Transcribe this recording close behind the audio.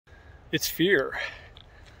It's fear.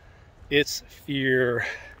 It's fear.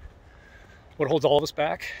 What holds all of us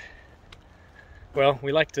back? Well,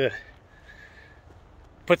 we like to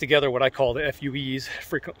put together what I call the FUEs,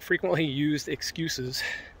 frequently used excuses.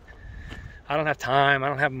 I don't have time, I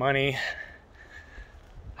don't have money,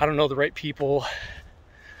 I don't know the right people,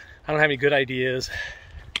 I don't have any good ideas.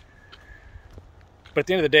 But at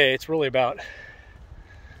the end of the day, it's really about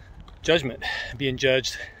judgment, being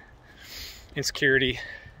judged, insecurity.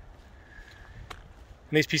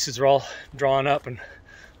 And these pieces are all drawn up and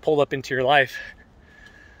pulled up into your life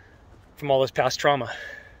from all this past trauma.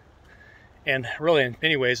 And really, in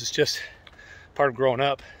many ways, it's just part of growing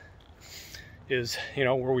up. Is,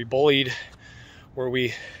 were we bullied? Were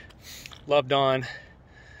we loved on?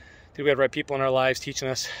 Did we have the right people in our lives teaching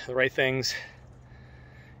us the right things?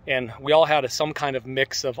 And we all had some kind of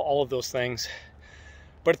mix of all of those things.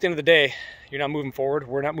 But at the end of the day, you're not moving forward.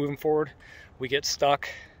 We're not moving forward. We get stuck,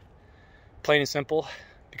 plain and simple,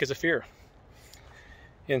 because of fear.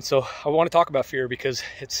 And so I want to talk about fear because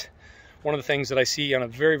it's one of the things that I see on a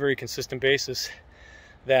very, very consistent basis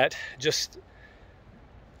that just,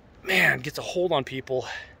 gets a hold on people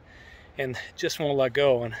and just won't let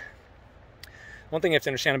go. And one thing you have to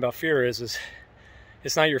understand about fear is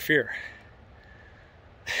it's not your fear.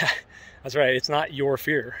 That's right, it's not your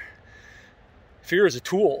fear. Fear is a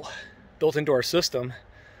tool built into our system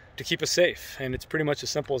to keep us safe, and it's pretty much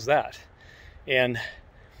as simple as that. And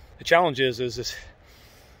the challenge is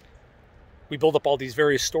we build up all these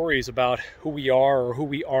various stories about who we are or who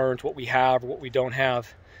we aren't, what we have or what we don't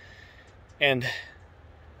have. And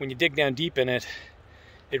when you dig down deep in it,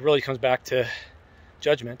 it really comes back to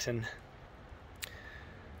judgment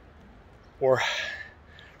or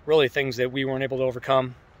really things that we weren't able to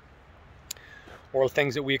overcome, or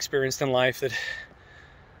things that we experienced in life that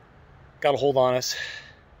got a hold on us.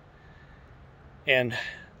 And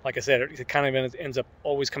like I said, it kind of ends up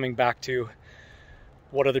always coming back to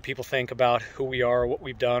what other people think about who we are, or what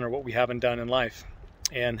we've done, or what we haven't done in life.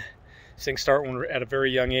 And these things start when we're at a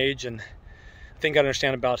very young age. And the thing you gotta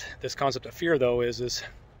understand about this concept of fear, though, is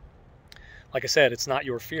like I said, it's not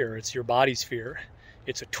your fear, it's your body's fear.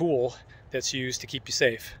 It's a tool that's used to keep you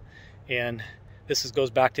safe. And this goes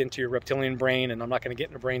back into your reptilian brain, and I'm not going to get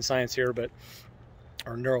into brain science here,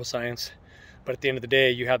 or neuroscience. But at the end of the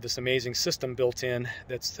day, you have this amazing system built in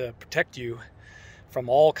that's to protect you from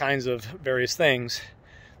all kinds of various things.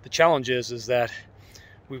 The challenge is that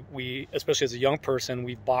we, especially as a young person,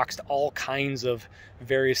 we've boxed all kinds of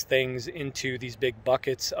various things into these big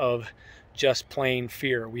buckets of just plain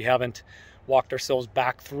fear. We haven't walked ourselves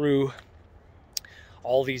back through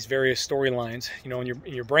all these various storylines.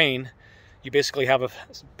 In your brain, you basically have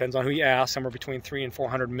depends on who you ask, somewhere between 300 and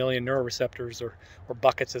 400 million neuroreceptors, or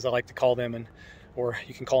buckets, as I like to call them, or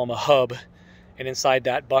you can call them a hub. And inside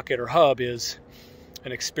that bucket or hub is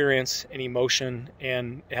an experience, an emotion,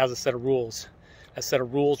 and it has a set of rules. That set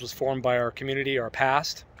of rules was formed by our community, our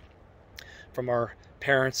past, from our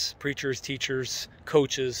parents, preachers, teachers,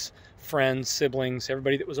 coaches, friends, siblings,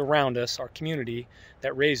 everybody that was around us, our community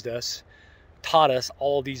that raised us, taught us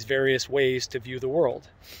all these various ways to view the world.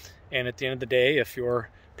 And at the end of the day, if your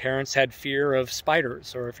parents had fear of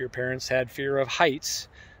spiders, or if your parents had fear of heights,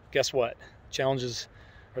 guess what?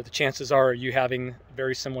 The chances are you having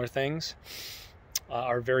very similar things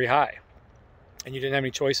are very high, and you didn't have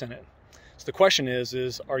any choice in it. So the question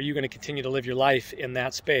is are you going to continue to live your life in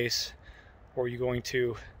that space, or are you going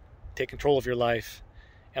to take control of your life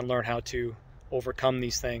and learn how to overcome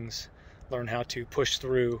these things, learn how to push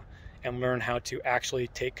through, and learn how to actually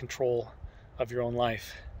take control of your own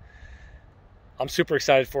life? I'm super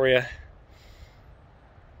excited for you.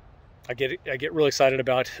 I get really excited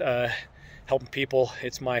about helping people.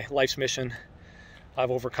 It's my life's mission. I've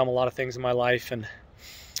overcome a lot of things in my life, and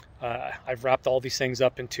I've wrapped all these things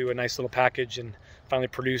up into a nice little package and finally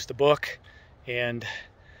produced a book. And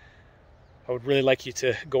I would really like you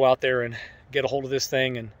to go out there and get a hold of this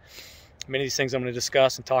thing. And many of these things I'm going to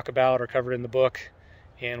discuss and talk about are covered in the book.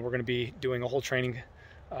 And we're going to be doing a whole training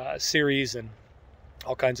series and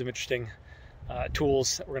all kinds of interesting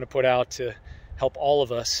tools that we're going to put out to help all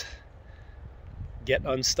of us get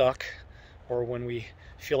unstuck, or when we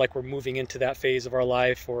feel like we're moving into that phase of our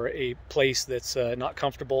life or a place that's not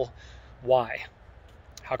comfortable. Why?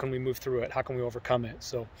 How can we move through it? How can we overcome it?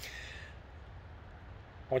 So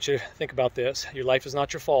I want you to think about this. Your life is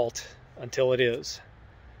not your fault until it is.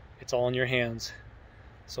 It's all in your hands.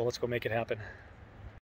 So let's go make it happen.